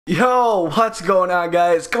Yo, what's going on,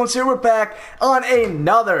 guys? Gomes here, we're back on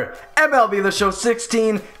another MLB The Show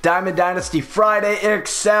 16 Diamond Dynasty Friday,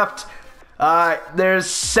 except there's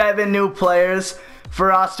 7 new players for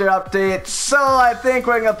roster update, so I think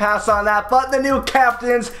we're gonna pass on that. But the new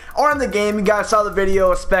captains are in the game. You guys saw the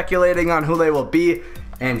video speculating on who they will be,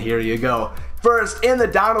 and here you go. First, in the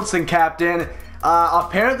Donaldson captain,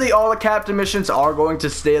 apparently all the captain missions are going to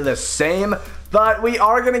stay the same, but we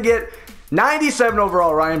are gonna get 97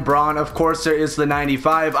 overall Ryan Braun. Of course, there is the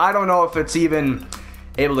 95. I don't know if it's even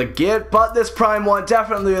able to get, but this prime one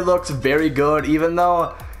definitely looks very good, even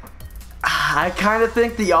though I kind of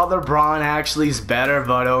think the other Braun actually is better,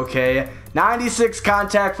 but okay. 96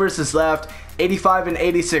 contact versus left, 85 and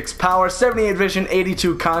 86 power, 78 vision,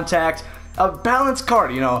 82 contact. A balanced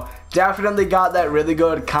card, you know. Definitely got that really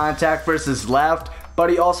good contact versus left, but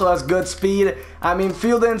he also has good speed. I mean,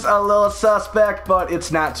 fielding's a little suspect, but it's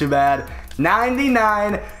not too bad.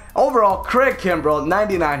 99 overall Craig Kimbrell,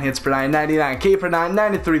 99 hits per 9, 99 K per 9,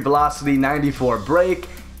 93 velocity, 94 break,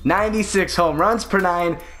 96 home runs per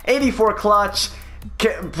 9, 84 clutch.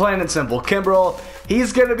 Plain and simple, Kimbrell,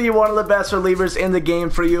 he's going to be one of the best relievers in the game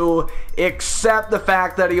for you, except the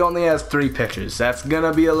fact that he only has 3 pitches. That's going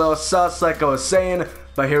to be a little sus, like I was saying,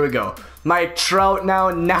 but here we go. Mike Trout now,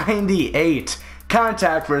 98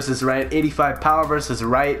 contact versus right, 85 power versus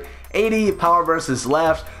right, 80 power versus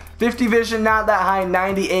left, 50 vision, not that high,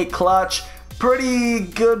 98 clutch, pretty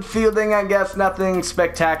good fielding, I guess, nothing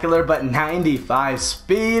spectacular, but 95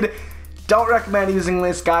 speed. Don't recommend using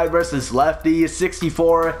this guy versus lefty.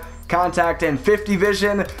 64 contact and 50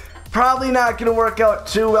 vision, probably not going to work out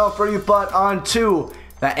too well for you. But on to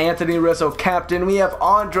the Anthony Rizzo captain, we have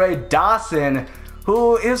Andre Dawson,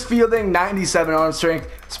 who is fielding 97 arm strength,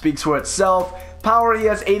 speaks for itself. Power, he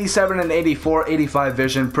has 87 and 84, 85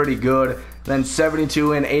 vision, pretty good. Then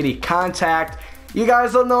 72 and 80 contact. You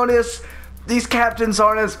guys will notice these captains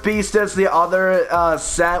aren't as beast as the other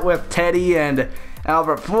set with Teddy and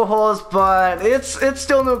Albert Pujols, but it's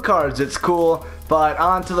still new cards. It's cool. But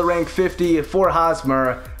on to the rank 50 for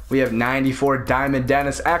Hosmer. We have 94 Diamond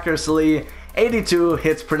Dennis Eckersley, 82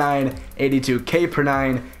 hits per 9, 82 K per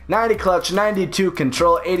 9, 90 clutch, 92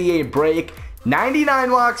 control, 88 break,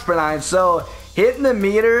 99 walks per 9. So hitting the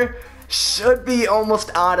meter should be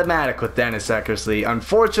almost automatic with Dennis Eckersley.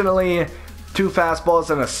 Unfortunately, 2 fastballs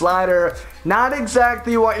and a slider. Not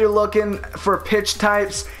exactly what you're looking for pitch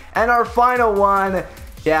types. And our final one,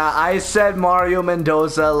 yeah, I said Mario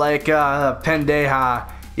Mendoza like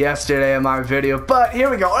pendeja yesterday in my video. But here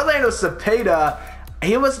we go, Orlando Cepeda.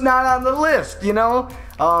 He was not on the list, you know.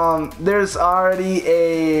 There's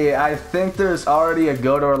already I think there's already a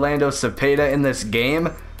good Orlando Cepeda in this game.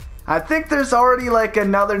 I think there's already like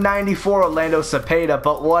another 94 Orlando Cepeda,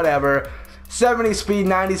 but whatever. 70 speed,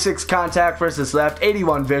 96 contact versus left,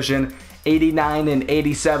 81 vision, 89 and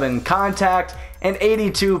 87 contact, and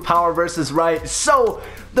 82 power versus right. So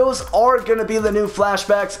those are going to be the new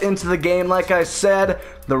flashbacks into the game. Like I said,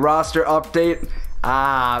 the roster update,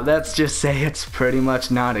 let's just say it's pretty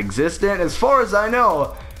much non-existent. As far as I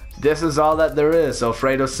know, this is all that there is. So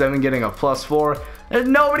Fredo 7 getting a +4. There's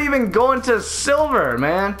nobody even going to silver,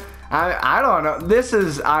 man. I don't know. This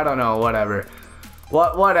is, I don't know, whatever.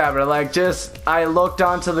 Whatever. Like, just, I looked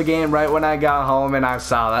onto the game right when I got home and I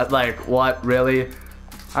saw that. Like, what, really?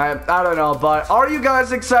 I don't know, but are you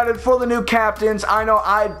guys excited for the new captains? I know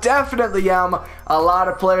I definitely am. A lot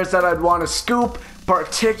of players that I'd want to scoop.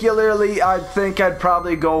 Particularly, I think I'd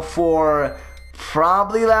probably go for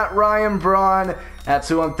that Ryan Braun. That's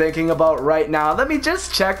who I'm thinking about right now. Let me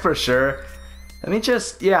just check for sure. Let me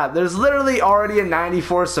just, yeah, there's literally already a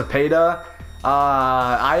 94 Cepeda.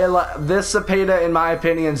 This Cepeda, in my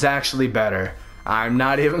opinion, is actually better. I'm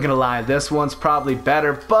not even gonna lie, this one's probably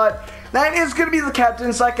better, but that is gonna be the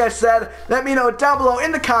captains. Like I said, let me know down below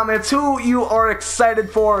in the comments who you are excited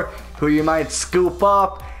for, who you might scoop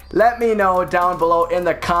up. Let me know down below in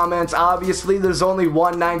the comments. Obviously, there's only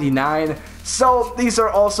 199, so these are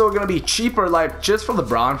also gonna be cheaper. Like, just for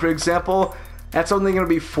LeBron, for example, that's only gonna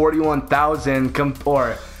be 41,000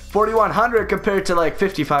 or 4,100 compared to like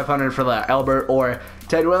 5,500 for the Albert or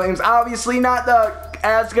Ted Williams. Obviously not the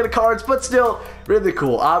as good of cards, but still really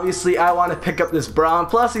cool. Obviously, I want to pick up this Braun.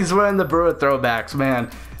 Plus, he's wearing the Brewer throwbacks, man.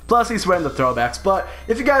 Plus, he's wearing the throwbacks. But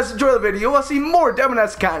if you guys enjoy the video, you want to see more Diamond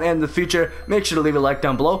Dynasty content in the future, make sure to leave a like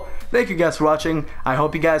down below. Thank you guys for watching. I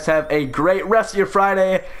hope you guys have a great rest of your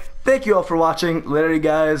Friday. Thank you all for watching. Later, you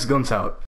guys. Gomes out.